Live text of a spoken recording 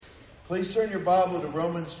Please turn your Bible to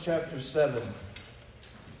Romans chapter 7.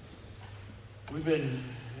 We've been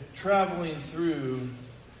traveling through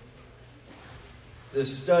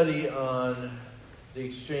this study on the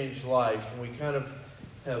exchange life, and we kind of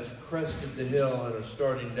have crested the hill and are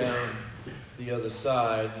starting down the other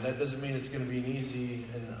side. And that doesn't mean it's going to be an easy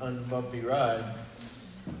and unbumpy ride.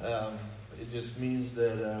 It just means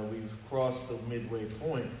that we've crossed the midway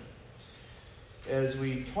point. As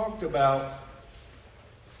we talked about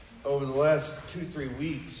over the last 2-3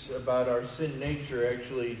 weeks about our sin nature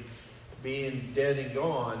actually being dead and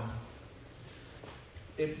gone,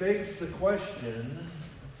 it begs the question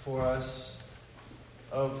for us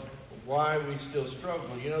of why we still struggle.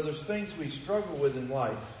 You know, there's things we struggle with in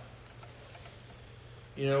life.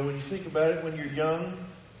 You know, when you think about it, when you're young,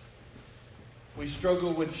 we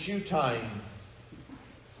struggle with shoe tying.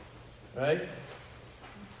 Right?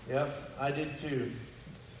 Yep, I did too.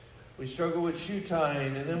 We struggle with shoe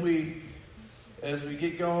tying, and then as we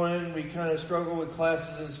get going, we kind of struggle with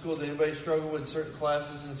classes in school. Did anybody struggle with certain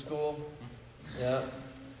classes in school? Yeah.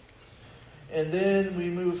 And then we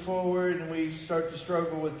move forward and we start to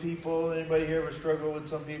struggle with people. Anybody here ever struggle with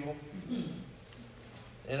some people?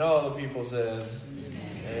 And all the people said,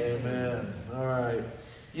 Amen. All right.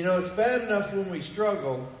 You know, it's bad enough when we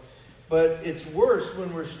struggle, but it's worse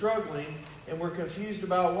when we're struggling and we're confused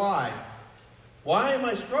about why. Why am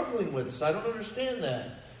I struggling with this? I don't understand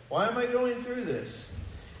that. Why am I going through this?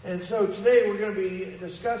 And so today we're going to be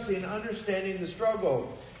discussing understanding the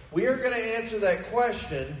struggle. We are going to answer that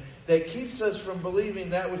question that keeps us from believing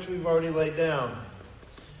that which we've already laid down.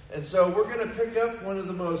 And so we're going to pick up one of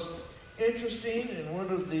the most interesting and one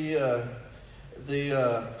of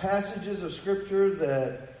the passages of Scripture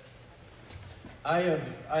that I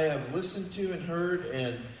have listened to and heard,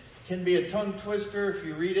 and can be a tongue twister if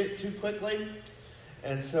you read it too quickly.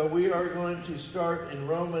 And so we are going to start in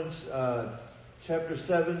Romans chapter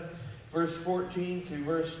 7, verse 14 through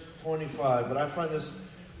verse 25. But I find this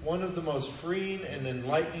one of the most freeing and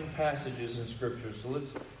enlightening passages in Scripture. So let's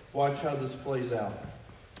watch how this plays out.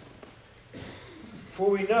 For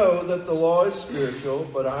we know that the law is spiritual,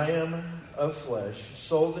 but I am of flesh,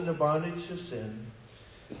 sold into bondage to sin.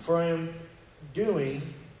 For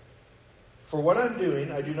what I'm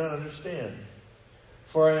doing, I do not understand.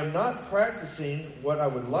 For I am not practicing what I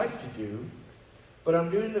would like to do, but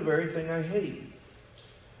I'm doing the very thing I hate.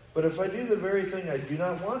 But if I do the very thing I do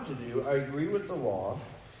not want to do, I agree with the law,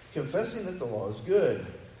 confessing that the law is good.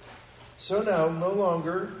 So now, no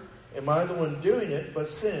longer am I the one doing it, but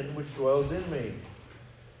sin which dwells in me.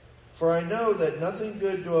 For I know that nothing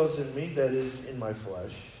good dwells in me, that is, in my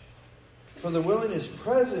flesh. For the willing is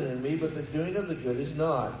present in me, but the doing of the good is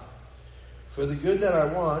not. For the good that I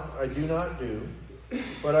want, I do not do,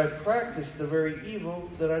 but I practice the very evil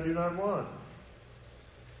that I do not want.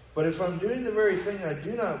 But if I'm doing the very thing I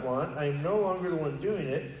do not want, I am no longer the one doing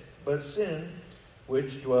it, but sin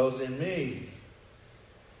which dwells in me.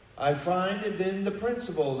 I find then the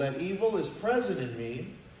principle that evil is present in me,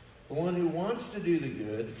 the one who wants to do the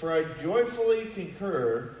good, for I joyfully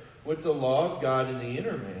concur with the law of God in the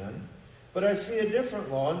inner man, but I see a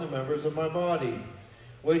different law in the members of my body,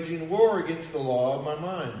 waging war against the law of my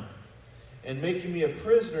mind, and making me a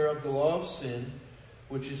prisoner of the law of sin,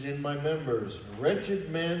 which is in my members. Wretched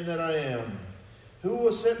man that I am, who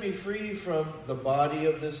will set me free from the body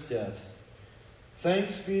of this death?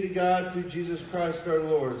 Thanks be to God through Jesus Christ our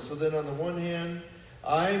Lord. So then on the one hand,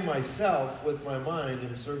 I myself with my mind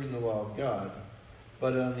am serving the law of God,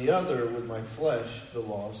 but on the other with my flesh the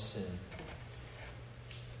law of sin.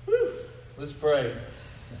 Whew. Let's pray.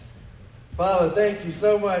 Father, thank you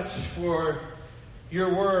so much for your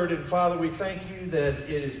word. And Father, we thank you that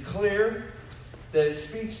it is clear, that it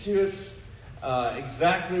speaks to us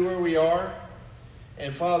exactly where we are.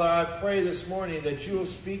 And Father, I pray this morning that you will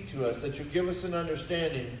speak to us, that you'll give us an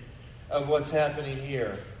understanding of what's happening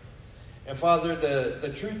here. And Father,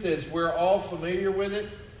 the truth is we're all familiar with it.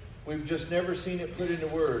 We've just never seen it put into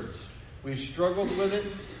words. We've struggled with it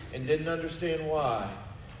and didn't understand why.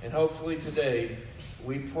 And hopefully today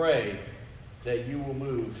we pray that you will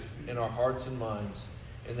move in our hearts and minds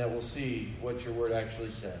and that we'll see what your word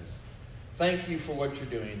actually says. Thank you for what you're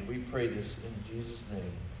doing. We pray this in Jesus'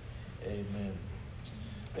 name. Amen.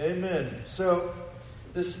 Amen. So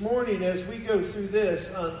this morning as we go through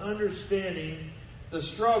this on understanding the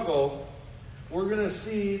struggle, we're going to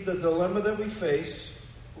see the dilemma that we face.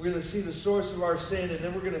 We're going to see the source of our sin, and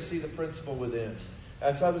then we're going to see the principle within.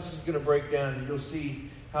 That's how this is going to break down, and you'll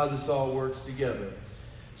see how this all works together.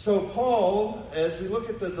 So Paul, as we look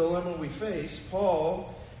at the dilemma we face,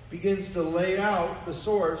 Paul begins to lay out the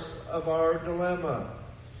source of our dilemma.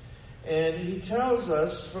 And he tells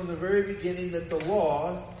us from the very beginning that the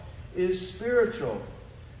law is spiritual.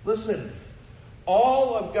 Listen,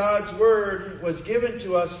 all of God's word was given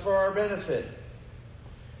to us for our benefit.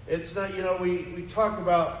 It's not, we talk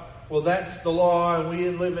about, well, that's the law and we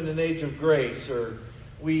live in an age of grace. Or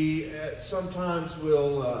we sometimes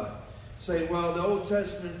will say, well, the Old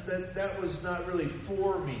Testament, that was not really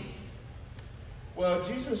for me. Well,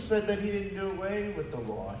 Jesus said that he didn't do away with the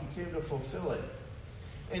law. He came to fulfill it.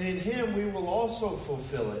 And in him, we will also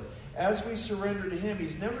fulfill it. As we surrender to him,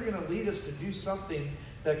 he's never going to lead us to do something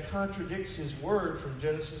that contradicts his word from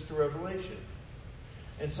Genesis to Revelation.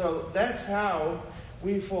 And so that's how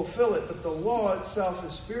we fulfill it. But the law itself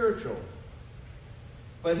is spiritual.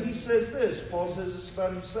 But he says this. Paul says this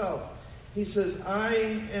about himself. He says, I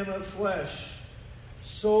am of flesh,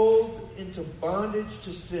 sold into bondage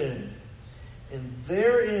to sin. And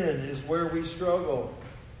therein is where we struggle.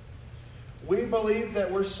 We believe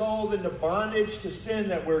that we're sold into bondage to sin,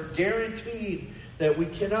 that we're guaranteed that we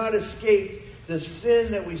cannot escape the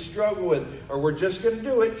sin that we struggle with, or we're just going to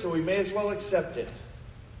do it, so we may as well accept it.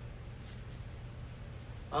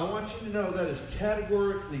 I want you to know that is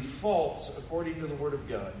categorically false according to the Word of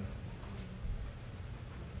God.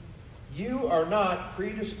 You are not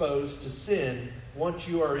predisposed to sin once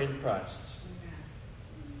you are in Christ.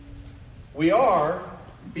 We are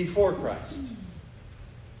before Christ.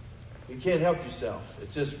 You can't help yourself.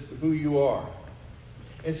 It's just who you are.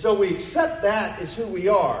 And so we accept that as who we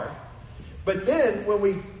are. But then when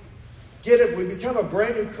we we become a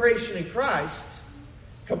brand new creation in Christ,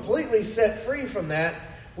 completely set free from that,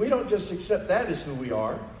 we don't just accept that as who we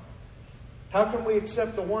are. How can we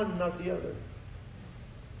accept the one and not the other?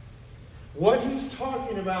 What he's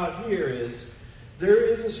talking about here is there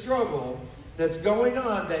is a struggle that's going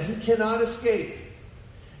on that he cannot escape.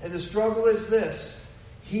 And the struggle is this.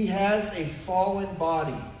 He has a fallen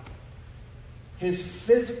body. His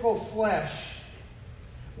physical flesh.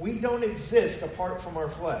 We don't exist apart from our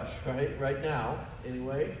flesh, right? Right now,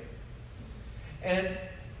 anyway. And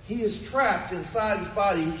he is trapped inside his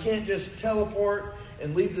body. He can't just teleport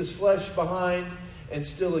and leave this flesh behind and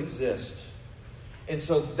still exist. And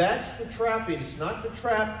so that's the trapping. It's not the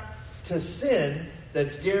trap to sin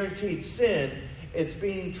that's guaranteed sin. It's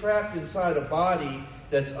being trapped inside a body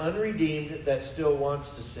that's unredeemed, that still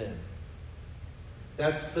wants to sin.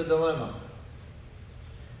 That's the dilemma.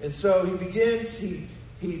 And so he begins,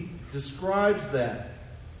 he describes that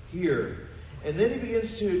here. And then he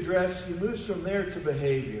begins to address, he moves from there to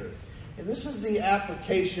behavior. And this is the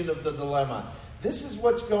application of the dilemma. This is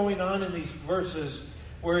what's going on in these verses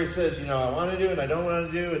where he says, I want to do and I don't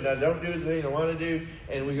want to do, and I don't do the thing I want to do.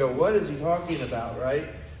 And we go, what is he talking about, right?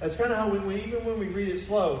 That's kind of how even when we read it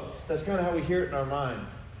slow, that's kind of how we hear it in our mind,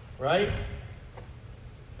 right?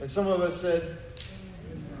 And some of us said,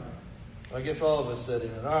 I guess all of us said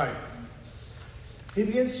it. All right. He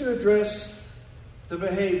begins to address the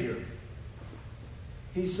behavior.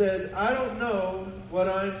 He said, I don't know what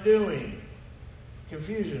I'm doing.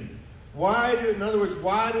 Confusion. In other words,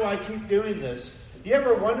 why do I keep doing this? Do you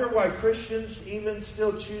ever wonder why Christians even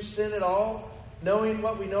still choose sin at all? Knowing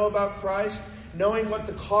what we know about Christ, knowing what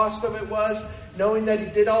the cost of it was, knowing that he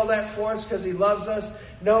did all that for us because he loves us,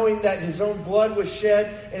 knowing that his own blood was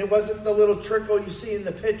shed, and it wasn't the little trickle you see in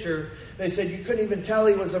the picture. They said you couldn't even tell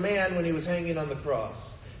he was a man when he was hanging on the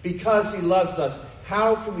cross because he loves us.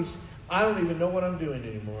 How can we... I don't even know what I'm doing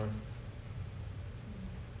anymore.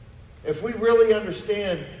 If we really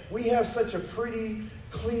understand, we have such a pretty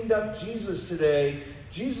cleaned up Jesus today.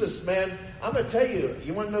 Jesus, man, I'm going to tell you,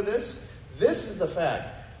 you want to know this? This is the fact.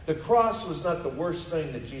 The cross was not the worst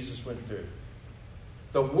thing that Jesus went through.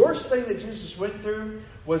 The worst thing that Jesus went through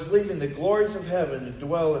was leaving the glories of heaven to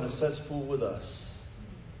dwell in a cesspool with us.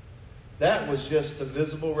 That was just the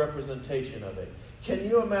visible representation of it. Can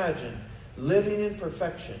you imagine living in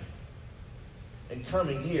perfection and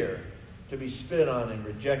coming here to be spit on and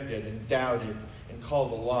rejected and doubted and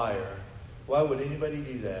called a liar? Why would anybody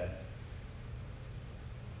do that?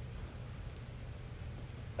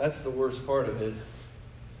 That's the worst part of it.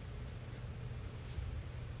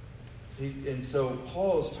 And so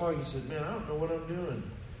Paul is talking. He said, man, I don't know what I'm doing.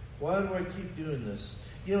 Why do I keep doing this?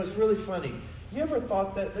 It's really funny. You ever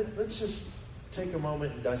thought that? Let's just take a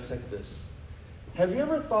moment and dissect this. Have you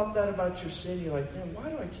ever thought that about your sin? You're like, man, why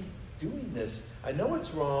do I keep doing this? I know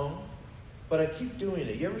it's wrong, but I keep doing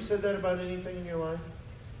it. You ever said that about anything in your life?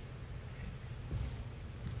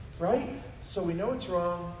 Right? So we know it's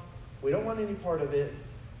wrong. We don't want any part of it.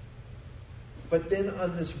 But then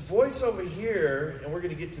on this voice over here, and we're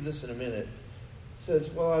going to get to this in a minute, says,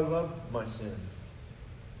 well, I love my sin.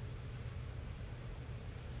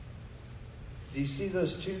 Do you see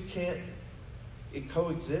those two can't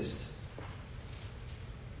coexist?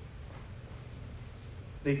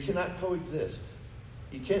 They cannot coexist.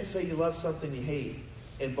 You can't say you love something you hate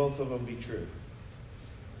and both of them be true.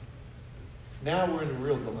 Now we're in a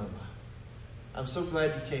real dilemma. I'm so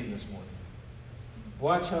glad you came this morning.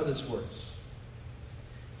 Watch how this works.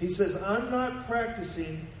 He says, I'm not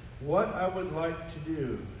practicing what I would like to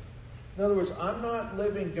do. In other words, I'm not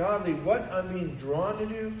living godly. What I'm being drawn to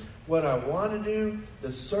do, what I want to do,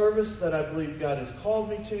 the service that I believe God has called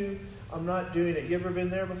me to, I'm not doing it. You ever been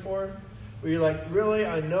there before? Where you're like, really,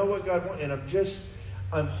 I know what God wants, and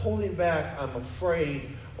I'm holding back, I'm afraid,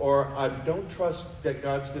 or I don't trust that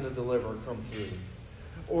God's going to deliver or come through.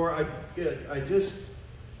 Or I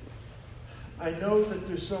know that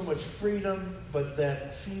there's so much freedom, but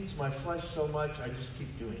that feeds my flesh so much, I just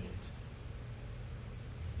keep doing it.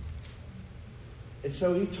 And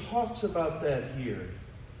so he talks about that here.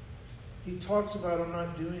 He talks about, I'm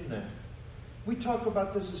not doing that. We talk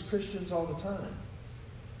about this as Christians all the time.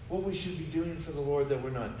 What we should be doing for the Lord that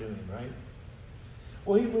we're not doing, right?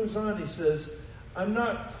 Well, he moves on. He says, I'm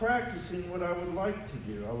not practicing what I would like to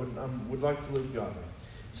do. I would like to live godly.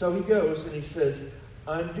 So he goes and he says,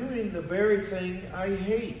 I'm doing the very thing I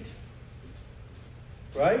hate.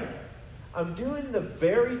 Right? I'm doing the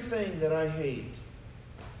very thing that I hate.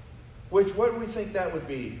 Which, what do we think that would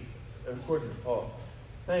be, according to Paul?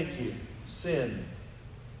 Thank you. Sin.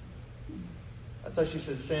 I thought she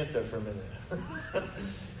said Santa for a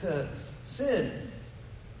minute. Sin.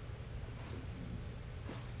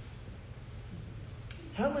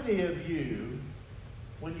 How many of you,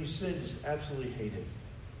 when you sin, just absolutely hate it?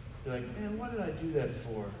 You're like, man, why did I do that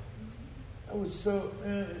for? I was so...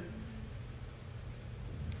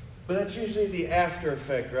 But that's usually the after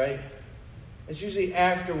effect, right? It's usually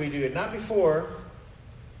after we do it, not before.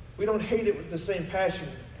 We don't hate it with the same passion.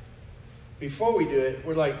 Before we do it,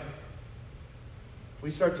 we're like,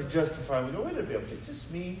 we start to justify. We go, wait a minute, it's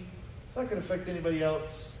just me. It's not going to affect anybody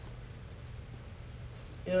else.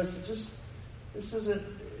 You know, it's just, this isn't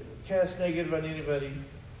cast negative on anybody.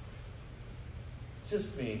 It's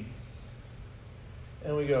just me.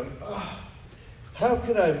 And we go, oh, how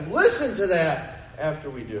could I listen to that after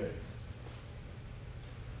we do it?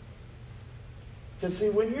 Because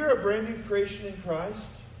see, when you're a brand new creation in Christ,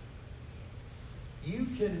 you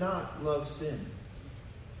cannot love sin.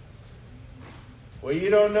 Well,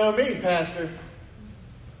 you don't know me, Pastor.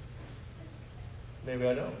 Maybe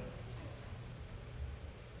I don't.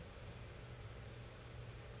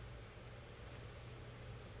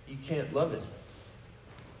 You can't love it.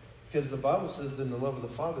 Because the Bible says then the love of the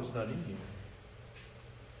Father is not in you.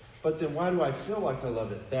 But then why do I feel like I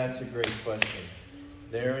love it? That's a great question.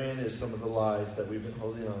 Therein is some of the lies that we've been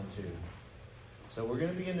holding on to. So we're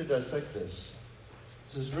going to begin to dissect this.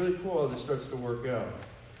 This is really cool how this starts to work out.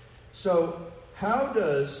 So how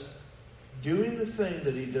does doing the thing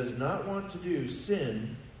that he does not want to do,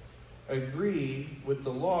 sin, agree with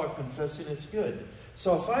the law confessing it's good?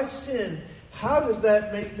 So if I sin, how does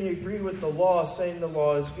that make me agree with the law saying the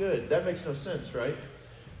law is good? That makes no sense, right?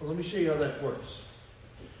 Well, let me show you how that works.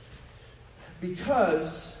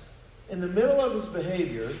 Because in the middle of his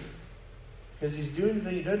behavior, because he's doing the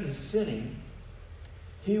thing he does, he's sinning,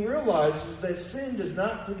 he realizes that sin does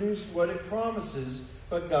not produce what it promises,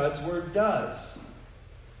 but God's word does.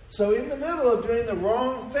 So in the middle of doing the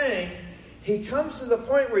wrong thing, he comes to the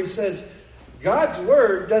point where he says, God's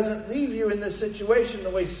word doesn't leave you in this situation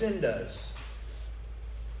the way sin does.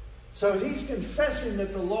 So he's confessing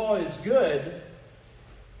that the law is good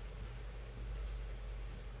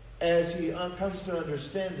as he comes to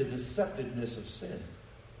understand the deceptiveness of sin.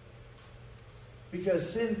 Because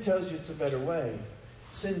sin tells you it's a better way.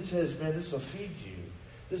 Sin says, man, this will feed you.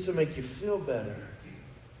 This will make you feel better.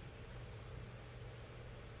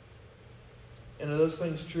 And are those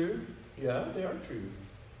things true? Yeah, they are true.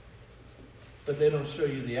 But they don't show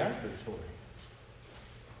you the after story.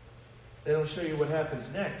 They don't show you what happens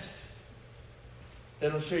next. They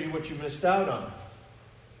don't show you what you missed out on.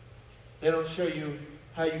 They don't show you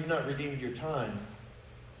how you've not redeemed your time.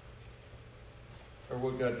 Or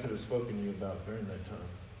what God could have spoken to you about during that time.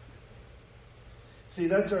 See,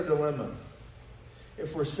 that's our dilemma.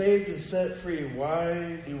 If we're saved and set free,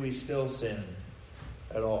 why do we still sin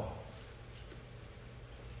at all?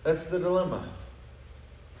 That's the dilemma.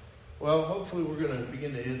 Well, hopefully we're going to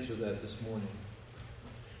begin to answer that this morning.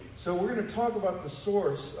 So we're going to talk about the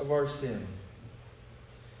source of our sin.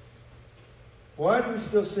 Why do we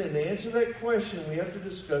still sin? To answer that question, we have to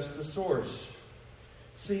discuss the source.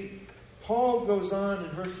 See, Paul goes on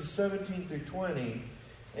in verses 17 through 20,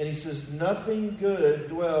 and he says, nothing good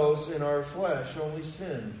dwells in our flesh, only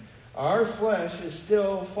sin. Our flesh is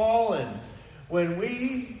still fallen. When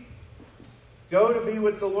we go to be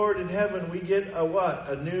with the Lord in heaven, we get a what?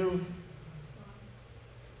 A new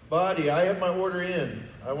body. I have my order in.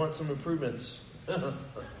 I want some improvements.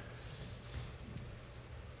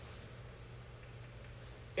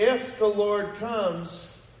 If the Lord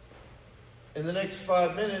comes in the next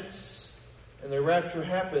 5 minutes and the rapture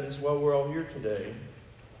happens while we're all here today,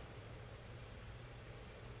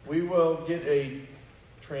 we will get a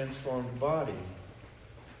transformed body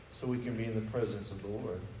so we can be in the presence of the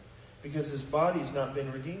Lord. Because this body's not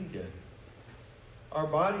been redeemed yet. Our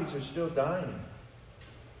bodies are still dying.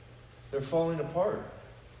 They're falling apart.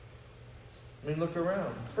 I mean, look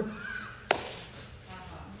around.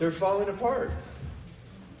 They're falling apart.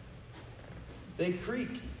 They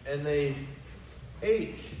creak and they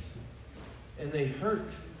ache and they hurt.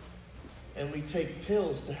 And we take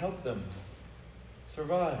pills to help them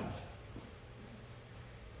survive.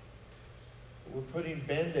 We're putting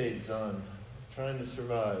Band-Aids on, trying to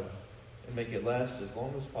survive and make it last as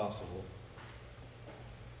long as possible.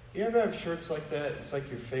 You ever have shirts like that? It's like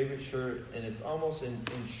your favorite shirt, and it's almost in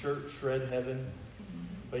shirt shred heaven,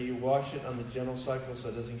 but you wash it on the gentle cycle so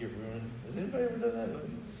it doesn't get ruined. Has anybody ever done that?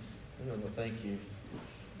 I don't know, thank you.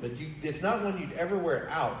 But it's not one you'd ever wear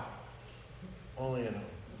out. Only at home.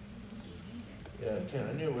 Yeah,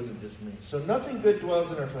 I knew it wasn't just me. So nothing good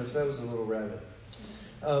dwells in our flesh. That was a little rabbit.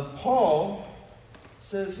 Paul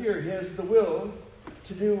says here, he has the will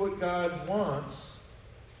to do what God wants,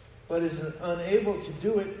 but is unable to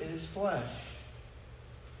do it in his flesh.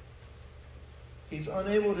 He's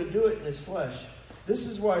unable to do it in his flesh. This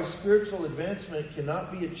is why spiritual advancement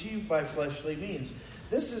cannot be achieved by fleshly means.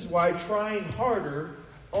 This is why trying harder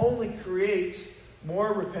only creates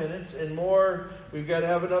more repentance and more, we've got to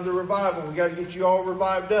have another revival. We've got to get you all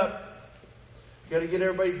revived up. We've got to get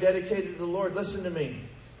everybody dedicated to the Lord. Listen to me.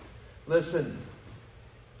 Listen.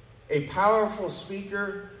 A powerful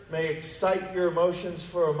speaker may excite your emotions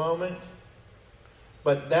for a moment,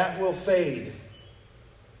 but that will fade.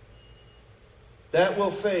 That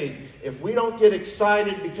will fade. If we don't get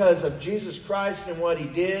excited because of Jesus Christ and what he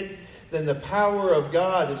did, then the power of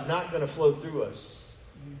God is not going to flow through us.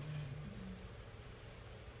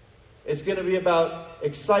 It's going to be about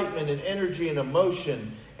excitement and energy and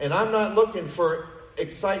emotion. And I'm not looking for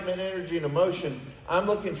excitement, energy, and emotion. I'm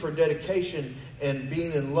looking for dedication and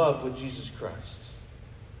being in love with Jesus Christ.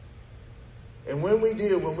 And when we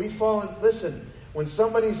do, when we fall in, listen, when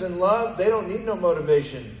somebody's in love, they don't need no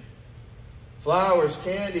motivation. Flowers,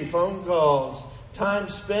 candy, phone calls, time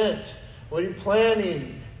spent, what are you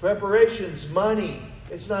planning, preparations, money.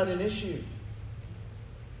 It's not an issue.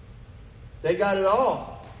 They got it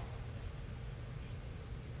all.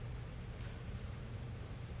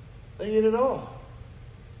 They get it all.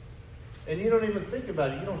 And you don't even think about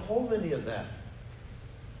it. You don't hold any of that.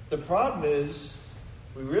 The problem is,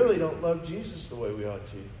 we really don't love Jesus the way we ought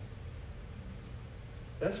to.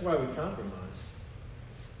 That's why we compromise.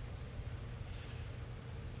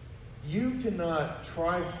 You cannot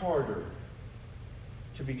try harder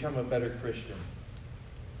to become a better Christian.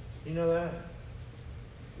 You know that?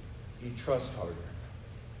 You trust harder.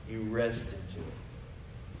 You rest into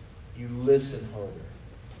it. You listen harder.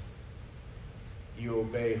 You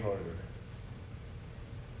obey harder.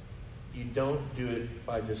 You don't do it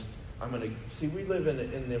by just, we live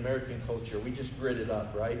in the American culture. We just grit it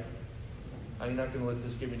up, right? I'm not going to let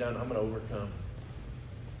this get me down. I'm going to overcome.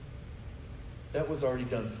 That was already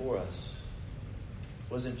done for us.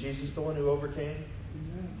 Wasn't Jesus the one who overcame?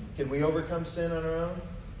 Can we overcome sin on our own?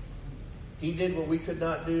 He did what we could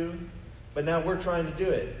not do, but now we're trying to do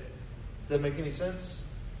it. Does that make any sense?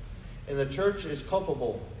 And the church is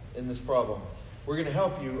culpable in this problem. We're going to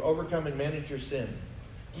help you overcome and manage your sin.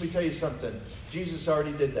 Let me tell you something. Jesus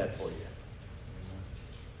already did that for you.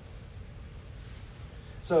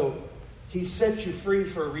 So, he set you free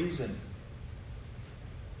for a reason.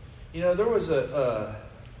 You know, there was a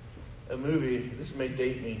movie, this may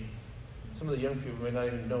date me. Some of the young people may not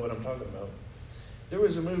even know what I'm talking about. There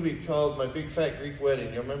was a movie called My Big Fat Greek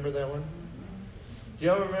Wedding. You remember that one? Do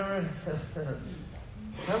y'all remember?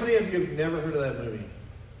 How many of you have never heard of that movie?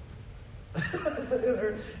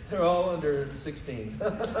 They're all under 16.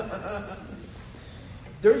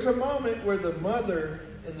 There's a moment where the mother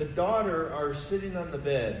and the daughter are sitting on the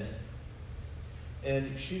bed,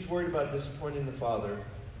 and she's worried about disappointing the father,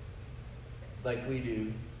 like we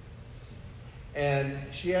do. And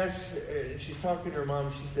she's talking to her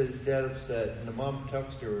mom. She says, "Dad upset," and the mom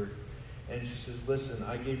talks to her, and she says, "Listen,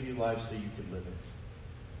 I gave you life so you could live it.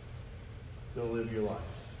 Go live your life."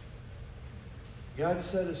 God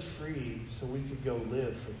set us free so we could go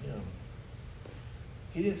live for him.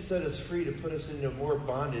 He didn't set us free to put us into more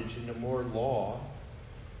bondage, into more law.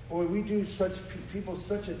 Boy, we do people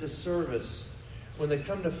such a disservice when they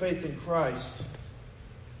come to faith in Christ.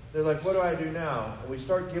 They're like, what do I do now? And we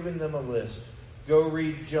start giving them a list. Go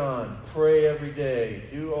read John. Pray every day.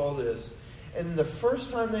 Do all this. And the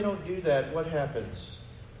first time they don't do that, what happens?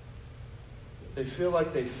 They feel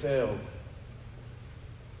like they failed.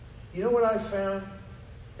 You know what I found?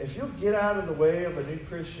 If you'll get out of the way of a new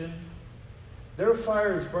Christian, their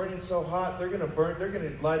fire is burning so hot, they're going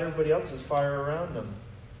to light everybody else's fire around them.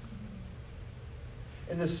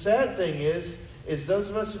 And the sad thing is those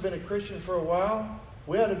of us who've been a Christian for a while,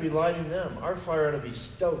 we ought to be lighting them. Our fire ought to be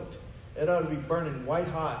stoked. It ought to be burning white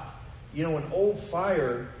hot. You know, an old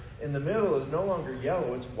fire in the middle is no longer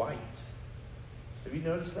yellow, it's white. Have you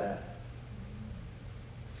noticed that?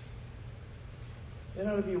 It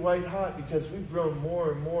ought to be white hot because we've grown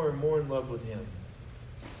more and more and more in love with Him.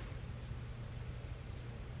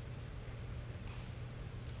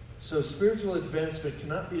 So spiritual advancement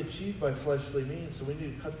cannot be achieved by fleshly means, so we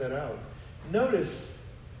need to cut that out. Notice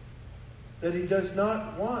that He does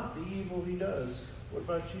not want the evil He does. What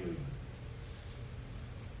about you?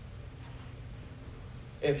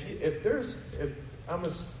 If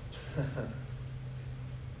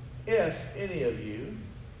any of you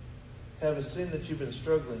have a sin that you've been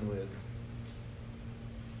struggling with,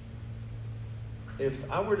 if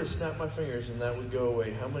I were to snap my fingers and that would go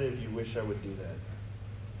away, how many of you wish I would do that?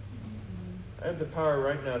 I have the power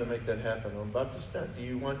right now to make that happen. I'm about to snap. Do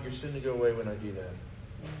you want your sin to go away when I do that?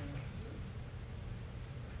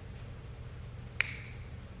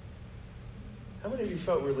 How many of you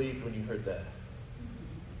felt relieved when you heard that?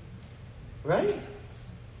 Right?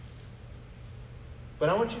 But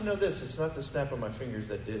I want you to know this. It's not the snap of my fingers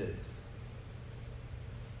that did it.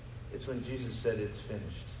 It's when Jesus said it's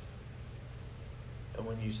finished. And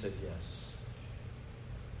when you said yes.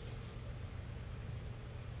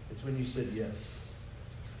 It's when you said yes.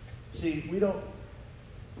 See,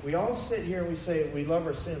 we all sit here and we say we love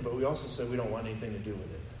our sin, but we also say we don't want anything to do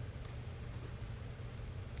with it.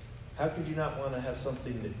 How could you not want to have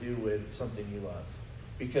something to do with something you love?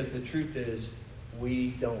 Because the truth is, we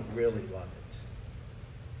don't really love it.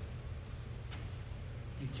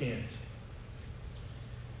 You can't.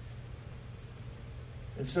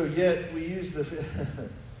 And so yet we use the...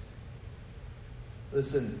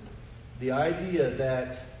 Listen, the idea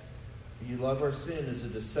that you love our sin is a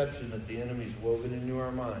deception that the enemy's woven into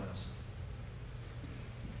our minds.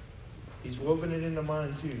 He's woven it into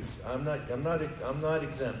mine too. I'm not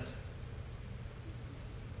exempt.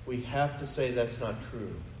 We have to say that's not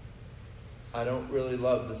true. I don't really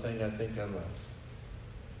love the thing I think I love.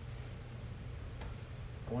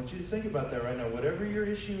 I want you to think about that right now. Whatever your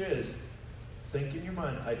issue is, think in your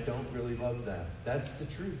mind, I don't really love that. That's the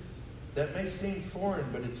truth. That may seem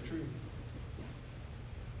foreign, but it's true.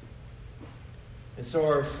 And so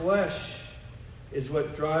our flesh is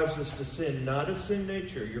what drives us to sin, not a sin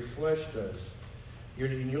nature. Your flesh does.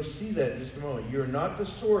 And you'll see that in just a moment. You're not the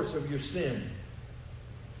source of your sin,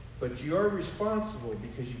 but you are responsible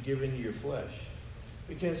because you give in to your flesh.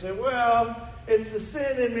 We can't say, well, it's the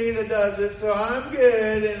sin in me that does it, so I'm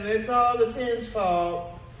good, and it's all the sin's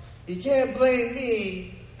fault. You can't blame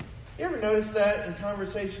me. You ever notice that in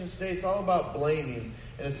conversations today? It's all about blaming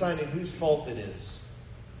and assigning whose fault it is.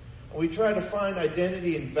 And we try to find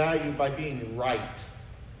identity and value by being right.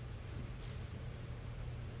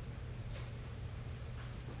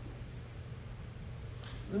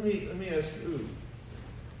 Let me ask you.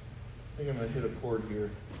 I think I'm going to hit a chord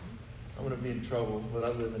here. I'm going to be in trouble, but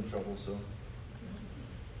I live in trouble, so.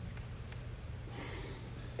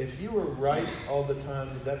 If you were right all the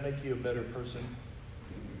time, would that make you a better person?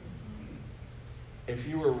 If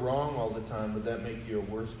you were wrong all the time, would that make you a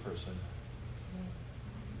worse person?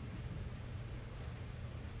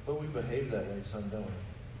 But we behave that way, some don't.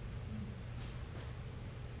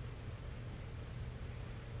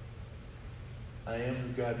 I am who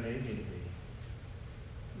God made me to be.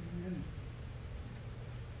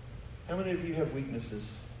 How many of you have weaknesses?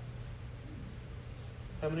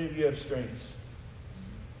 How many of you have strengths?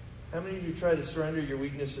 How many of you try to surrender your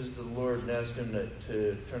weaknesses to the Lord and ask Him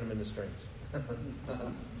to turn them into strengths?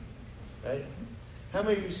 Right? How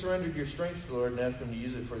many of you surrendered your strengths to the Lord and asked Him to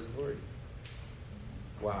use it for His glory?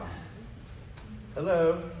 Wow.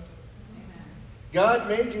 Hello? Amen. God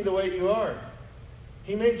made you the way you are.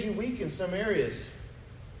 He made you weak in some areas.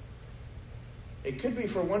 It could be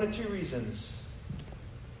for one of two reasons.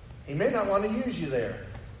 He may not want to use you there.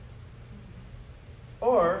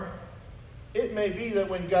 Or it may be that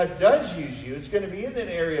when God does use you, it's going to be in an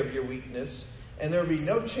area of your weakness, and there will be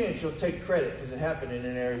no chance you'll take credit because it happened in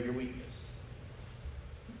an area of your weakness.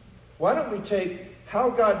 Why don't we take how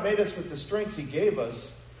God made us with the strengths he gave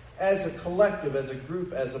us as a collective, as a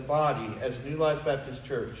group, as a body, as New Life Baptist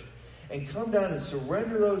Church, and come down and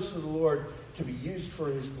surrender those to the Lord to be used for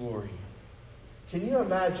his glory? Can you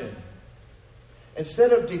imagine?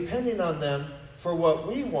 Instead of depending on them for what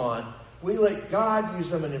we want, we let God use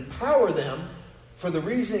them and empower them for the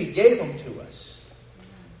reason he gave them to us.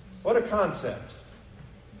 What a concept.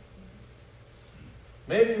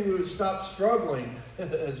 Maybe we would stop struggling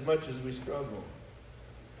as much as we struggle.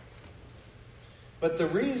 But the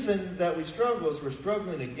reason that we struggle is we're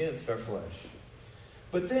struggling against our flesh.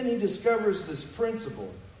 But then he discovers this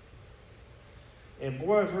principle. And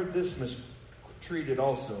boy, I've heard this mistreated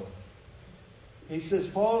also. He says,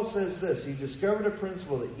 Paul says this, he discovered a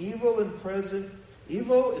principle that evil is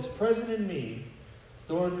present in me,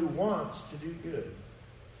 the one who wants to do good.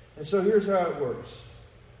 And so here's how it works.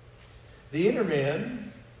 The inner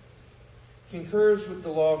man concurs with the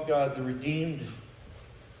law of God, the redeemed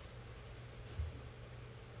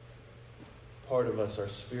part of us, our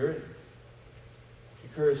spirit.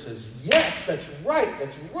 Concurs, says, yes, that's right,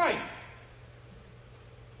 that's right.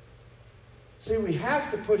 See, we have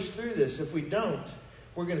to push through this. If we don't,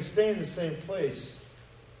 we're going to stay in the same place.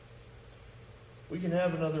 We can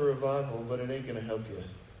have another revival, but it ain't going to help you.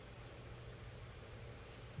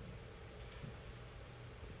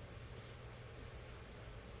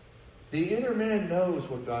 The inner man knows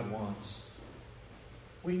what God wants.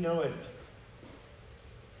 We know it.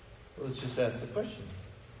 Well, let's just ask the question.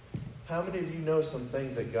 How many of you know some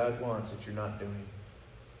things that God wants that you're not doing?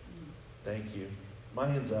 Thank you. My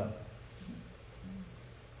hand's up.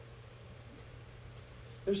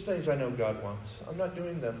 There's things I know God wants. I'm not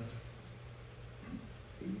doing them.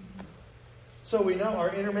 So we know,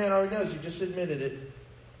 our inner man already knows. You just admitted it.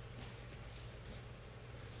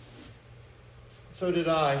 So did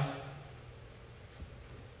I.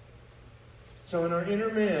 So in our inner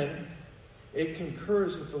man, it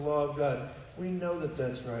concurs with the law of God. We know that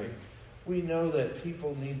that's right. We know that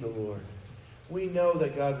people need the Lord. We know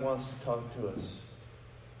that God wants to talk to us.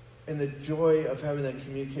 And the joy of having that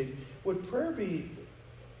communication. Would prayer be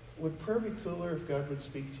cooler if God would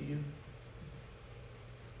speak to you?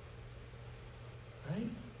 Right?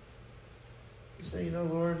 You say,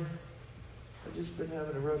 Lord, I've just been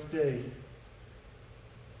having a rough day.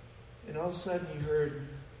 And all of a sudden you heard,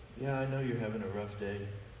 yeah, I know you're having a rough day.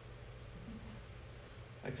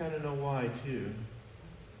 I kind of know why, too.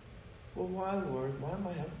 Well, why, Lord? Why am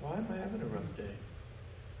I having a rough day?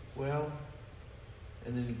 Well,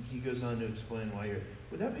 and then he goes on to explain why you're...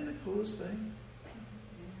 Would that be the coolest thing?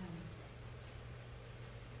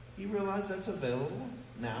 You realize that's available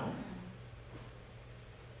now?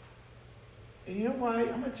 And you know why?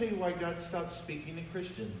 I'm going to tell you why God stopped speaking to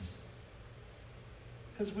Christians.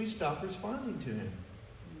 Because we stopped responding to him.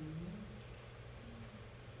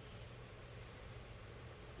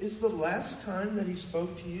 Is the last time that he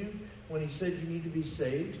spoke to you when he said you need to be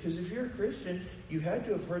saved? Because if you're a Christian, you had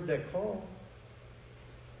to have heard that call.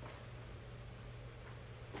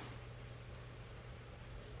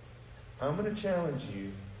 I'm going to challenge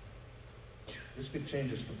you. This could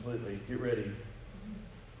change us completely. Get ready.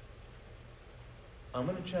 I'm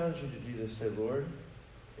going to challenge you to do this. Say, Lord,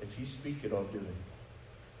 if you speak it, I'll do it.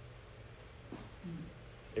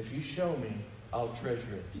 If you show me, I'll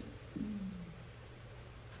treasure it.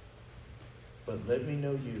 But let me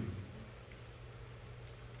know you.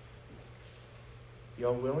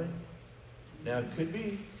 Y'all willing? Now, it could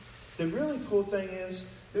be. The really cool thing is,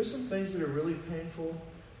 there's some things that are really painful,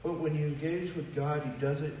 but when you engage with God, he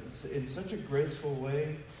does it in such a graceful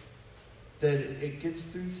way that it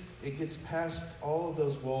gets past all of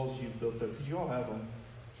those walls you've built up. Because you all have them.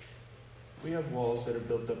 We have walls that are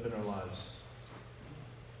built up in our lives.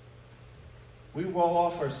 We wall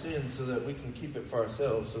off our sins so that we can keep it for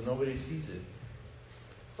ourselves, so nobody sees it.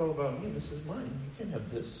 It's all about me. This is mine. You can't have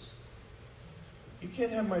this. You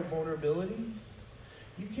can't have my vulnerability.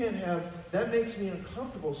 You can't have... That makes me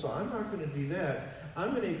uncomfortable, so I'm not going to do that.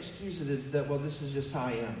 I'm going to excuse it as that, well, this is just how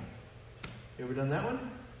I am. You ever done that one?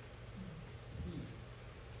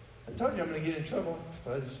 I told you I'm going to get in trouble,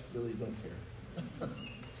 but I just really don't care.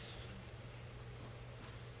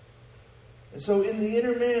 And so in the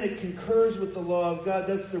inner man, it concurs with the law of God.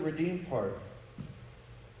 That's the redeemed part.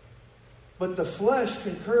 But the flesh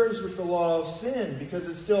concurs with the law of sin because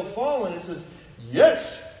it's still fallen. It says,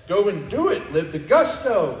 yes, go and do it. Live the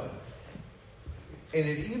gusto. And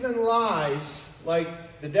it even lies like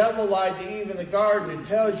the devil lied to Eve in the garden. It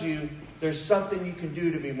tells you there's something you can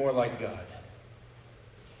do to be more like God.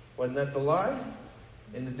 Wasn't that the lie?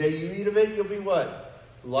 And the day you eat of it, you'll be what?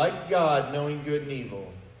 Like God, knowing good and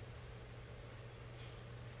evil.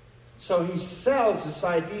 So he sells this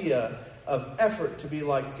idea of effort to be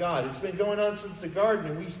like God. It's been going on since the garden,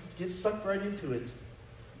 and we get sucked right into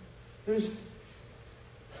it.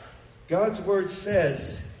 God's word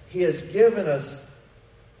says he has given us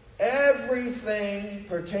everything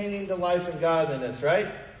pertaining to life and godliness, right?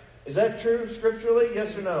 Is that true scripturally?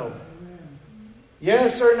 Yes or no?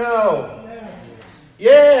 Yes or no? Yes.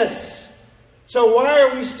 Yes. So why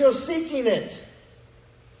are we still seeking it?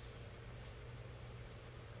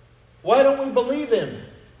 Why don't we believe him?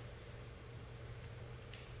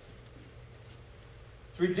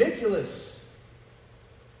 It's ridiculous.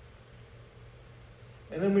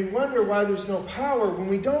 And then we wonder why there's no power. When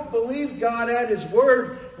we don't believe God at his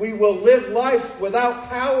word, we will live life without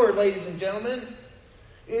power, ladies and gentlemen.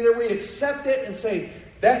 Either we accept it and say,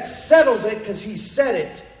 that settles it because he said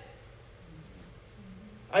it.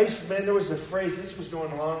 There was a phrase, this was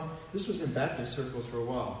going along. This was in Baptist circles for a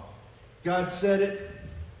while. God said it.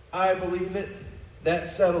 I believe it. That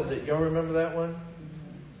settles it. Y'all remember that one?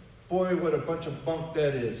 Boy, what a bunch of bunk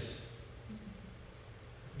that is.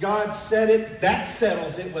 God said it. That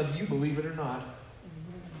settles it, whether you believe it or not.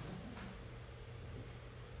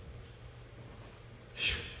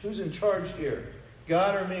 Who's in charge here?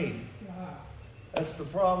 God or me? That's the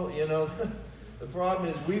problem, The problem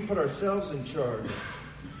is we put ourselves in charge.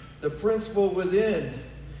 The principle within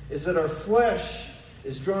is that our flesh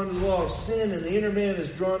is drawn to the law of sin and the inner man is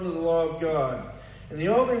drawn to the law of God. And the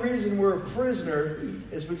only reason we're a prisoner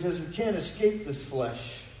is because we can't escape this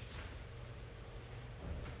flesh.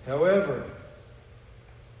 However,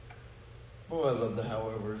 I love the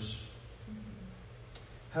howevers.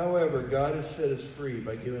 However, God has set us free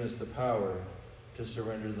by giving us the power to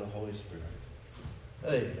surrender to the Holy Spirit.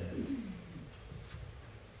 Amen.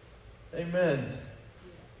 Amen.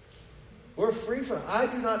 We're free from... I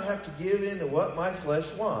do not have to give in to what my flesh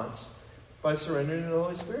wants by surrendering to the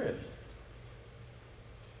Holy Spirit.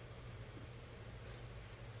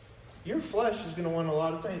 Your flesh is going to want a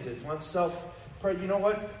lot of things. It wants self-pride. You know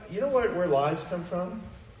what? Where lies come from?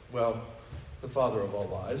 Well, the father of all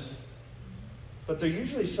lies. But they're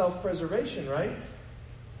usually self-preservation, right?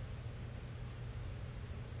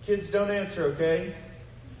 Kids, don't answer, okay?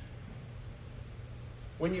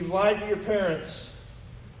 When you've lied to your parents,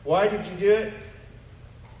 why did you do it?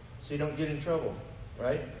 So you don't get in trouble,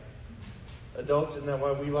 right? Adults, isn't that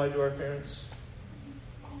why we lie to our parents?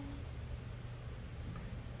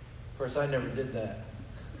 Of course, I never did that.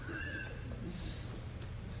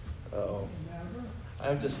 Uh-oh. I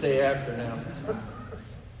have to stay after now.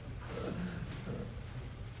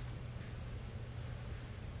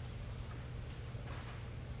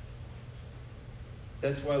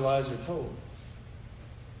 That's why lies are told.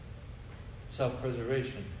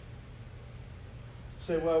 Self-preservation.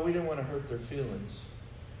 Say, well, we didn't want to hurt their feelings.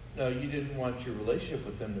 No, you didn't want your relationship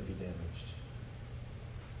with them to be damaged.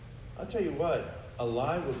 I'll tell you what, a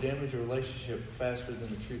lie will damage a relationship faster than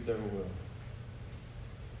the truth ever will.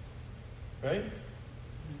 Right?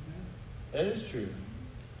 Mm-hmm. That is true.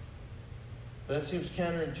 But that seems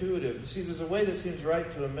counterintuitive. See, there's a way that seems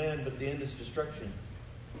right to a man, but the end is destruction.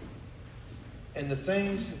 And the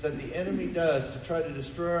things that the enemy does to try to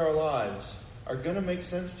destroy our lives are going to make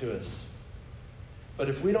sense to us. But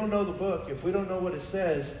if we don't know the book, if we don't know what it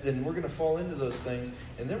says, then we're going to fall into those things.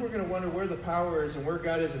 And then we're going to wonder where the power is and where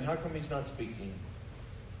God is and how come he's not speaking.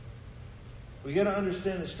 We got to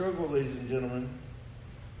understand the struggle, ladies and gentlemen.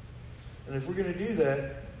 And if we're going to do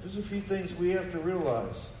that, there's a few things we have to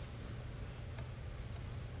realize.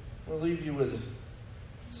 I'll leave you with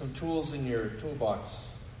some tools in your toolbox.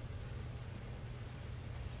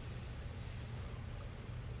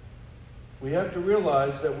 We have to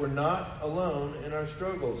realize that we're not alone in our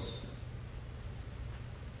struggles.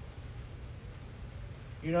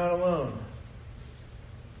 You're not alone.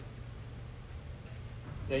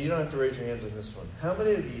 Now, you don't have to raise your hands on this one. How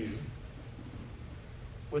many of you,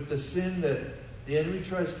 with the sin that the enemy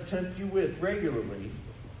tries to tempt you with regularly,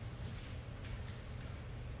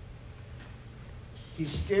 he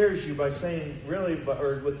scares you by saying,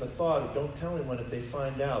 or with the thought of, don't tell anyone, if they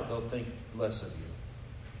find out, they'll think less of you.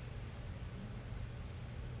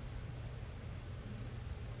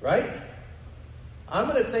 Right? I'm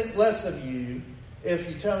going to think less of you if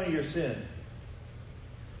you tell me your sin.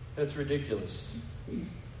 That's ridiculous.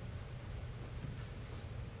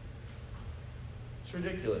 It's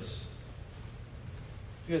ridiculous.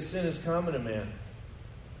 Because sin is common to man.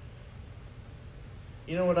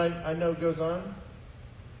 You know what I know goes on?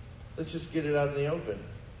 Let's just get it out in the open.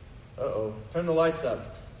 Uh-oh. Turn the lights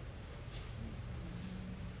up.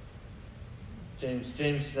 James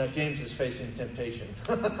is facing temptation.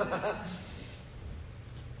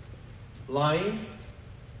 Lying,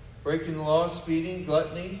 breaking the law, speeding,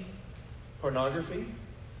 gluttony, pornography,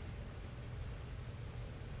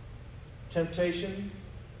 temptation,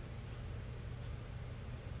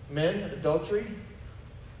 men, adultery.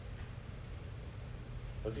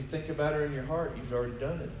 If you think about it in your heart, you've already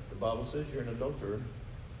done it. The Bible says you're an adulterer.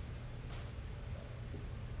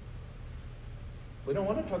 We don't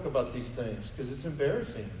want to talk about these things because it's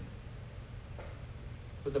embarrassing.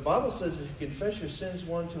 But the Bible says if you confess your sins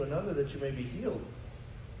one to another, that you may be healed.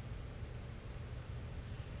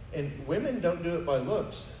 And women don't do it by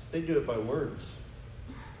looks. They do it by words.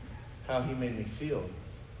 How he made me feel.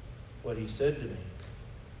 What he said to me.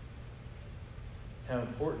 How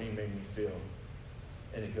important he made me feel.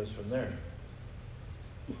 And it goes from there.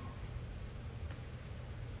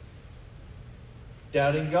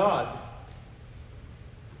 Doubting God.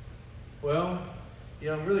 Well,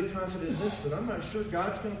 I'm really confident in this, but I'm not sure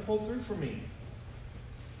God's going to pull through for me.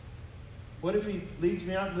 What if he leads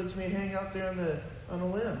me out and lets me hang out there on a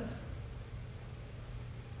limb?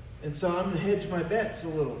 And so I'm going to hedge my bets a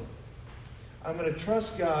little. I'm going to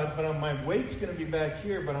trust God, but my weight's going to be back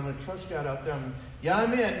here, but I'm going to trust God out there.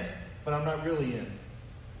 I'm in, but I'm not really in.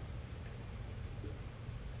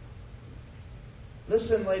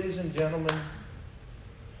 Listen, ladies and gentlemen.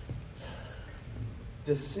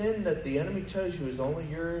 The sin that the enemy tells you is only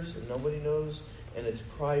yours and nobody knows, and it's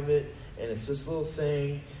private, and it's this little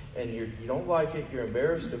thing, and you don't like it, you're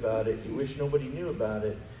embarrassed about it, you wish nobody knew about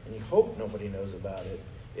it, and you hope nobody knows about it,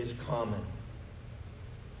 is common.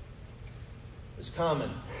 It's common.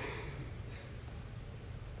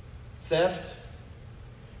 Theft,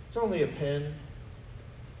 it's only a pen.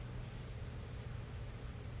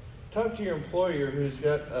 Talk to your employer who's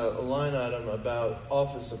got a line item about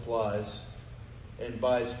office supplies and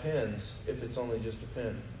buys pens if it's only just a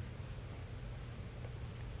pen.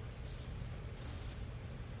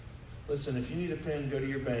 Listen, if you need a pen, go to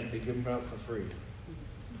your bank. They give them out for free.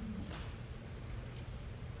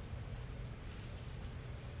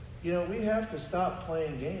 We have to stop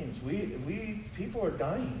playing games. People are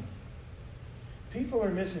dying. People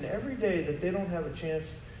are missing every day that they don't have a chance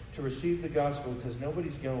to receive the gospel because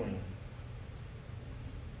nobody's going.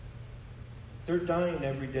 They're dying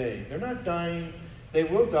every day. They're not dying. They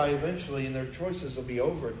will die eventually, and their choices will be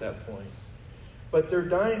over at that point. But they're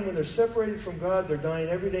dying when they're separated from God. They're dying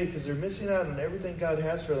every day because they're missing out on everything God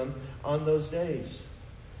has for them on those days.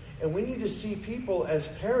 And we need to see people as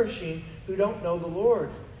perishing who don't know the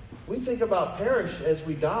Lord. We think about perish as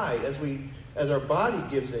we die, as our body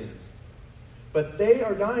gives in. But they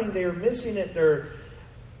are dying. They are missing it.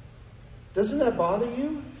 Doesn't that bother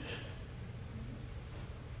you?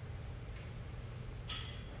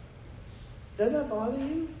 Doesn't that bother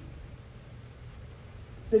you?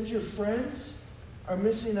 That your friends are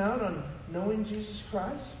missing out on knowing Jesus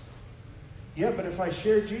Christ? Yeah, but if I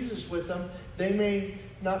share Jesus with them, they may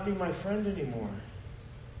not be my friend anymore.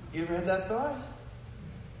 You ever had that thought?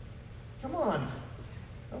 Come on.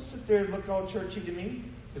 Don't sit there and look all churchy to me,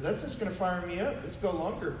 because that's just going to fire me up. Let's go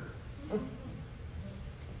longer.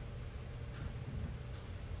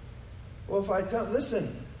 Well,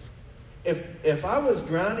 listen, if I was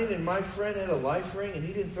drowning and my friend had a life ring and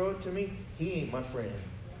he didn't throw it to me, he ain't my friend.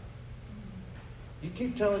 You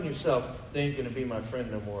keep telling yourself, they ain't going to be my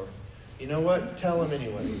friend no more. You know what? Tell them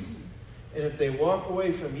anyway. And if they walk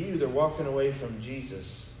away from you, they're walking away from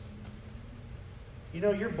Jesus.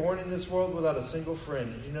 You're born in this world without a single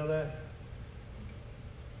friend. Did you know that?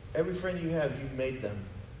 Every friend you have, you've made them.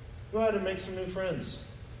 Go out and make some new friends.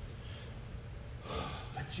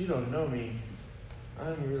 But you don't know me.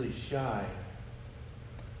 I'm really shy.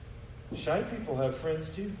 Shy people have friends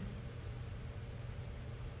too.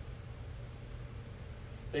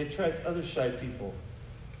 They attract other shy people.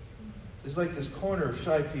 There's like this corner of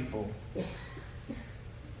shy people. And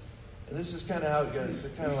this is kind of how it goes.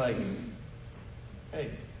 It's kind of like,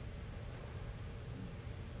 hey.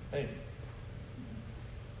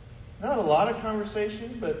 Not a lot of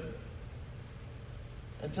conversation, but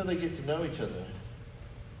until they get to know each other.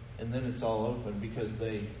 And then it's all open because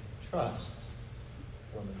they trust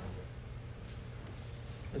one another.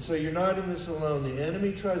 And so you're not in this alone. The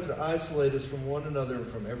enemy tries to isolate us from one another and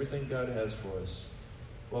from everything God has for us.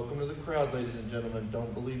 Welcome to the crowd, ladies and gentlemen.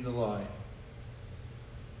 Don't believe the lie.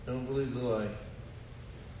 Don't believe the lie.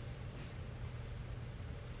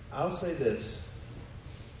 I'll say this.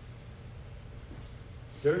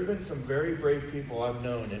 There have been some very brave people I've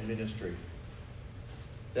known in ministry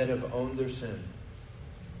that have owned their sin.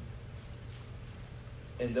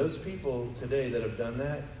 And those people today that have done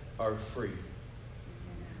that are free.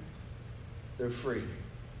 They're free.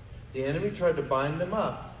 The enemy tried to bind them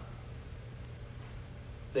up.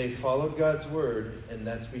 They followed God's word, and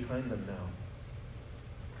that's behind them now.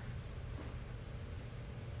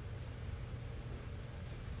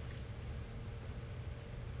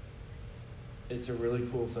 It's a really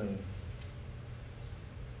cool thing.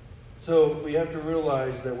 So we have to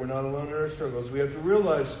realize that we're not alone in our struggles. We have to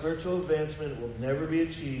realize spiritual advancement will never be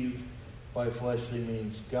achieved by fleshly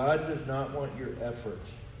means. God does not want your effort.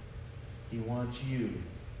 He wants you.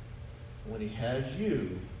 When He has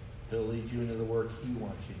you, He'll lead you into the work He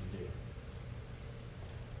wants you to do.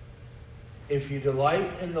 If you delight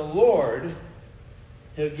in the Lord,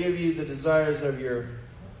 He'll give you the desires of your...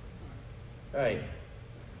 Right.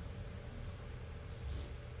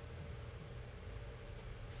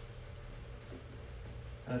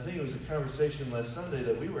 I think it was a conversation last Sunday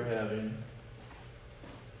that we were having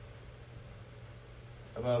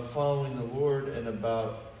about following the Lord and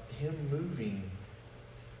about Him moving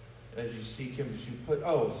as you seek Him. As you put, it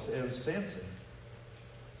was Samson.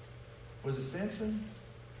 Was it Samson?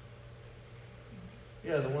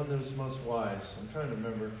 Yeah, the one that was most wise. I'm trying to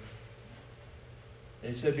remember.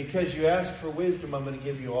 And he said, because you asked for wisdom, I'm going to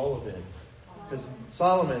give you all of it. Because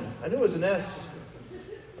Solomon, I knew it was an S.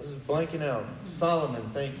 I was blanking out. Solomon,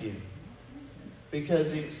 thank you.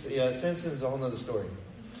 Because Samson's a whole other story.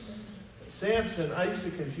 Samson, I used to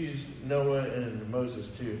confuse Noah and Moses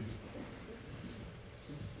too.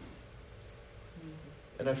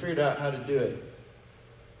 And I figured out how to do it.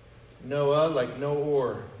 Noah, like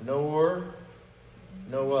no-or. No-or,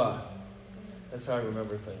 Noah. That's how I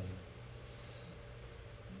remember things.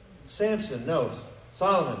 Samson, no.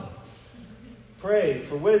 Solomon, prayed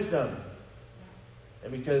for wisdom.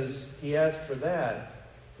 And because he asked for that,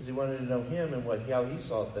 because he wanted to know Him and how He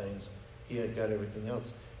saw things, he had got everything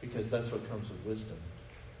else. Because that's what comes with wisdom.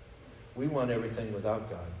 We want everything without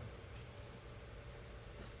God.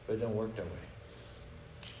 But it don't work that way.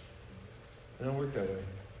 It don't work that way.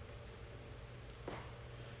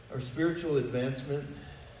 Our spiritual advancement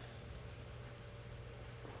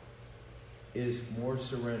is more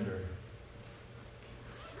surrender.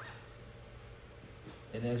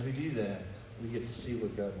 And as we do that, we get to see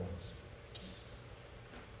what God wants.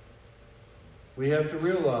 We have to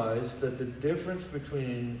realize that the difference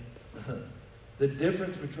between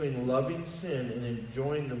loving sin and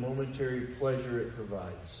enjoying the momentary pleasure it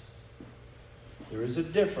provides. There is a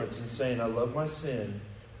difference in saying I love my sin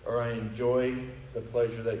or I enjoy the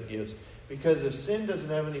pleasure that it gives. Because if sin doesn't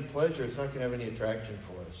have any pleasure, it's not going to have any attraction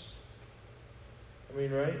for us. I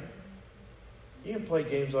mean, right? You can play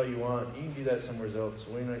games all you want. You can do that somewhere else.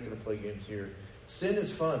 We're not going to play games here. Sin is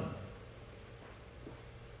fun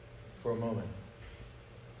for a moment.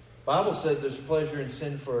 The Bible said there's pleasure in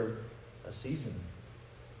sin for a season.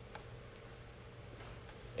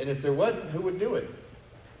 And if there wasn't, who would do it?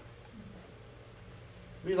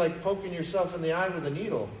 It'd be like poking yourself in the eye with a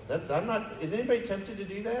needle. Is anybody tempted to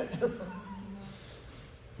do that?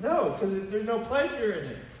 No, because there's no pleasure in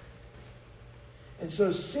it. And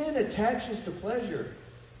so sin attaches to pleasure.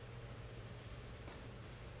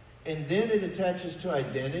 And then it attaches to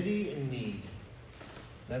identity and need.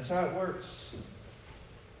 That's how it works.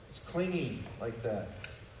 It's clingy like that.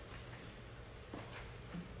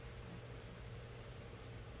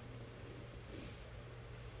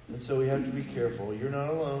 And so we have to be careful. You're not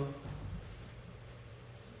alone.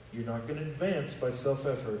 You're not going to advance by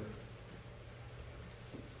self-effort.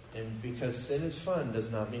 And because sin is fun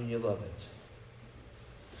does not mean you love it.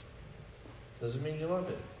 Doesn't mean you love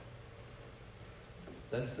it.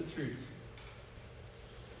 That's the truth.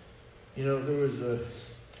 You know, there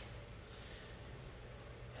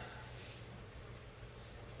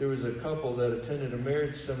was a couple that attended a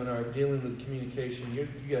marriage seminar dealing with communication. You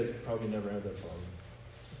guys probably never had that problem.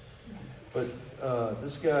 But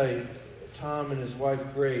this guy, Tom and his wife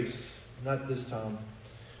Grace, not this Tom,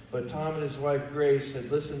 but Tom and his wife Grace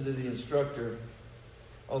had listened to the instructor,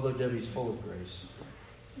 although Debbie's full of grace.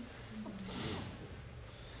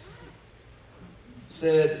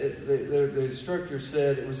 The instructor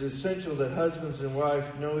said it was essential that husbands and wives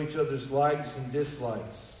know each other's likes and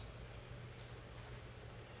dislikes.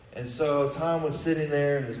 And so Tom was sitting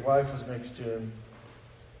there and his wife was next to him.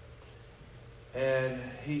 And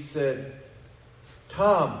he said,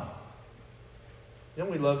 Tom, don't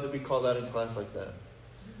we love to be called out in class like that?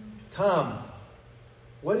 Tom,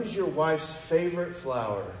 what is your wife's favorite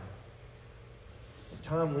flower? And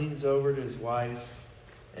Tom leans over to his wife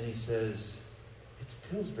and he says, it's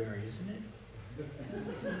Pillsbury, isn't it?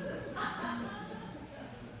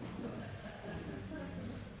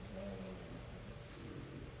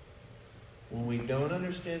 When we don't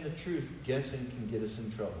understand the truth, guessing can get us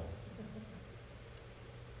in trouble.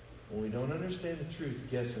 When we don't understand the truth,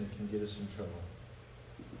 guessing can get us in trouble.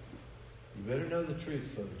 You better know the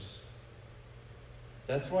truth, folks.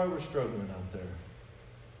 That's why we're struggling out there.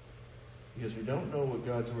 Because we don't know what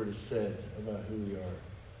God's Word has said about who we are.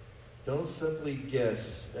 Don't simply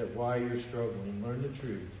guess at why you're struggling. Learn the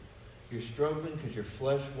truth. You're struggling because your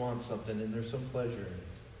flesh wants something and there's some pleasure in it.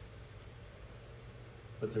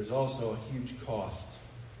 But there's also a huge cost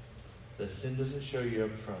that sin doesn't show you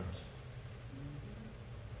up front.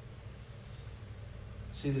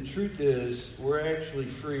 See, the truth is, we're actually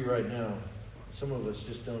free right now. Some of us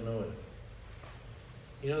just don't know it.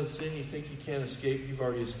 You know the sin you think you can't escape? You've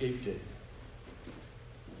already escaped it.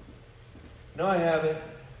 No, I haven't.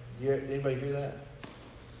 Anybody hear that?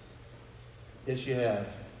 Yes, you have.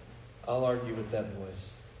 I'll argue with that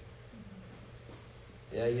voice.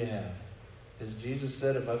 Yeah, you have. Because Jesus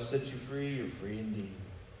said, if I've set you free, you're free indeed.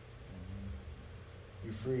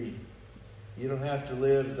 You're free. You don't have to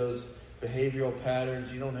live those behavioral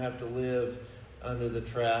patterns. You don't have to live under the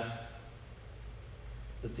trap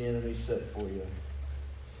that the enemy set for you.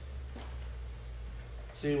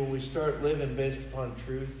 See, when we start living based upon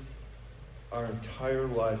truth, our entire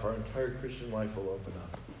life, our entire Christian life will open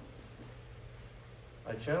up.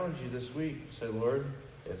 I challenge you this week, say, Lord,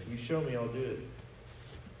 if you show me, I'll do it.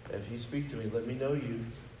 If you speak to me, let me know you.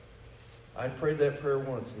 I prayed that prayer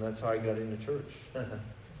once, and that's how I got into church. I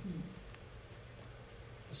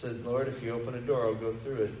said, Lord, if you open a door, I'll go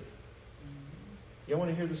through it. You want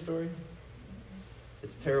to hear the story?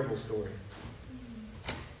 It's a terrible story.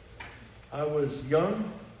 I was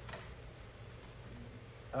young.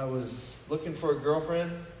 I was looking for a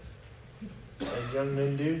girlfriend, as young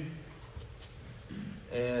men do,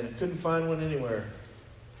 and I couldn't find one anywhere.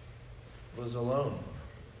 I was alone.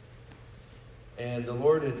 And the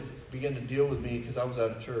Lord had begun to deal with me because I was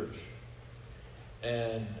out of church.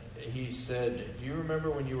 And he said, do you remember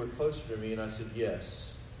when you were closer to me? And I said,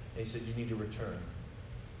 yes. And he said, you need to return.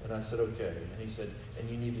 And I said, okay. And he said, and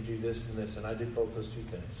you need to do this and this. And I did both those two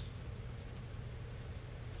things.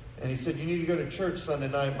 And he said, you need to go to church Sunday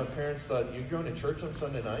night. My parents thought, you're going to church on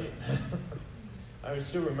Sunday night? I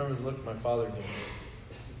still remember the look my father gave me.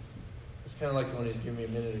 It's kind of like the one he's giving me a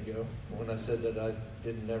minute ago when I said that I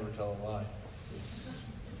didn't never tell a lie.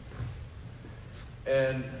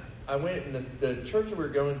 And I went, and the church that we were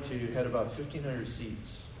going to had about 1,500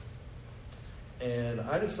 seats. And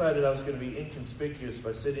I decided I was going to be inconspicuous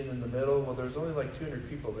by sitting in the middle. Well, there was only like 200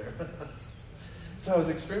 people there. So I was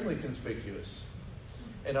extremely conspicuous.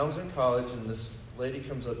 And I was in college, and this lady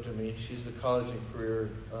comes up to me. She's the college and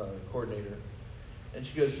career coordinator. And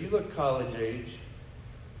she goes, you look college age.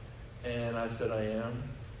 And I said, I am.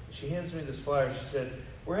 She hands me this flyer. She said,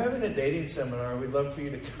 we're having a dating seminar. We'd love for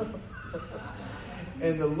you to come.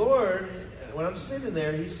 And the Lord, when I'm sitting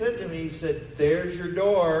there, he said to me, he said, there's your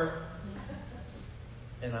door.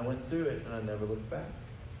 And I went through it, and I never looked back.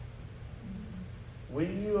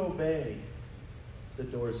 When you obey, the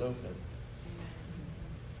door's open.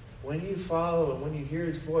 When you follow and when you hear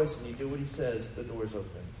his voice and you do what he says, the door's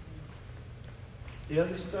open. The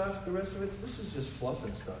other stuff, the rest of it, this is just fluff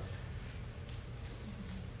and stuff.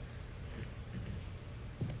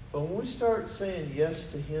 But when we start saying yes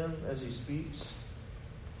to him as he speaks,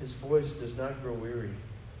 his voice does not grow weary.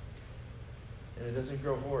 And it doesn't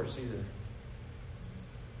grow hoarse either.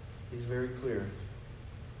 He's very clear.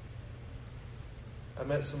 I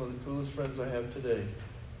met some of the coolest friends I have today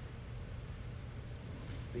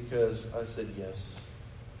because I said yes.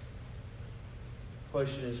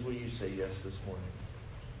 Question is, will you say yes this morning?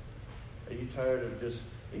 Are you tired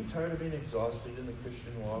of being exhausted in the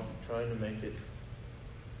Christian walk, trying to make it?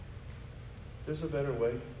 There's a better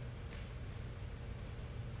way.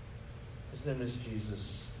 His name is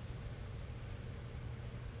Jesus.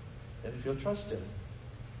 And if you'll trust him.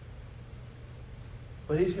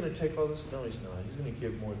 But he's going to take all this? No, he's not. He's going to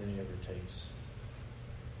give more than he ever takes.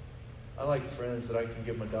 I like friends that I can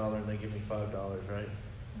give them $1 and they give me $5, right?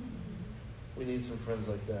 We need some friends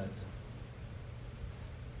like that.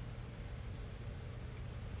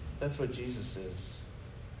 That's what Jesus is.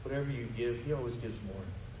 Whatever you give, he always gives more.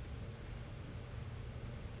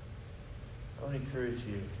 I want to encourage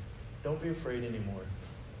you. Don't be afraid anymore.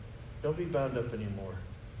 Don't be bound up anymore.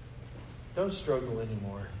 Don't struggle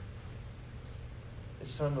anymore.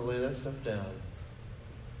 It's time to lay that stuff down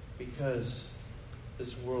because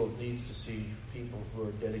this world needs to see people who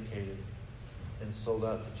are dedicated and sold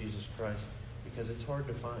out to Jesus Christ because it's hard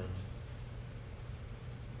to find.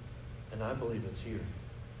 And I believe it's here.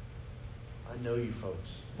 I know you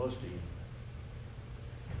folks, most of you.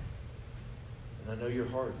 And I know your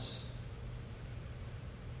hearts.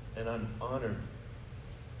 And I'm honored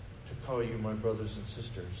to call you my brothers and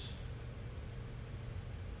sisters.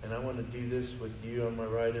 And I want to do this with you on my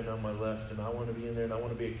right and on my left. And I want to be in there and I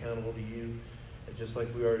want to be accountable to you, and just like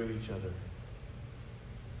we are to each other.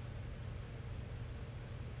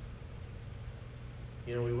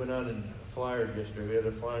 You know, we went out and flyered yesterday. We had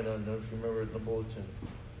a flyer, I don't know if you remember it, in the bulletin.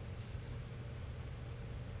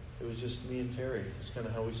 It was just me and Terry. It's kind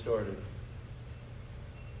of how we started.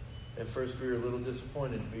 At first we were a little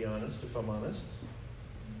disappointed, to be honest, if I'm honest.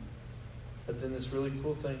 But then this really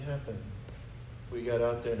cool thing happened. We got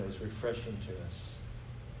out there and it was refreshing to us.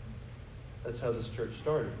 That's how this church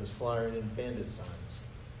started, was flyering in bandit signs.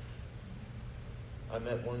 I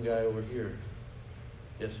met one guy over here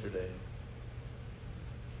yesterday.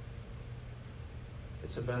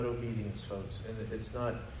 It's about obedience, folks. And it's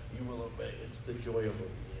not, you will obey. It's the joy of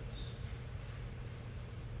obedience.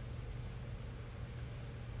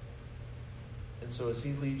 And so as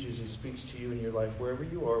he leads you, as he speaks to you in your life, wherever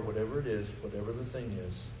you are, whatever it is, whatever the thing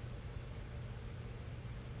is,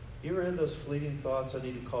 you ever had those fleeting thoughts, I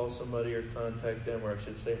need to call somebody or contact them, or I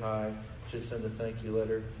should say hi, I should send a thank you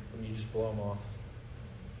letter, and you just blow them off?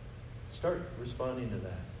 Start responding to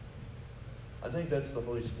that. I think that's the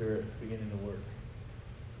Holy Spirit beginning to work.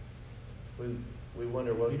 We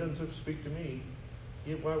wonder, well, he doesn't speak to me.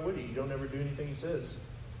 Why would he? You don't ever do anything he says.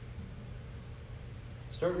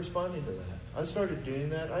 Start responding to that. I started doing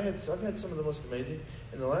that. I've had some of the most amazing,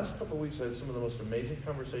 in the last couple of weeks, I had some of the most amazing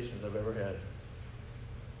conversations I've ever had.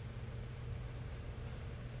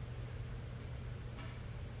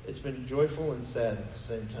 It's been joyful and sad at the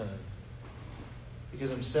same time.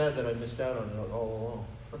 Because I'm sad that I missed out on it all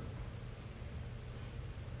along.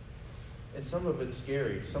 And some of it's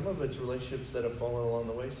scary. Some of it's relationships that have fallen along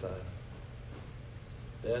the wayside.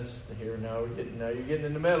 That's here now. You're getting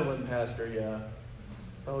into meddling, Pastor. Yeah,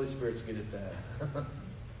 the Holy Spirit's good at that.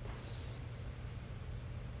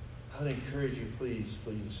 I'd encourage you, please,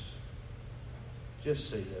 just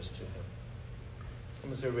say yes to him. I'm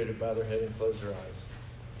going to ask everybody to bow their head and close their eyes.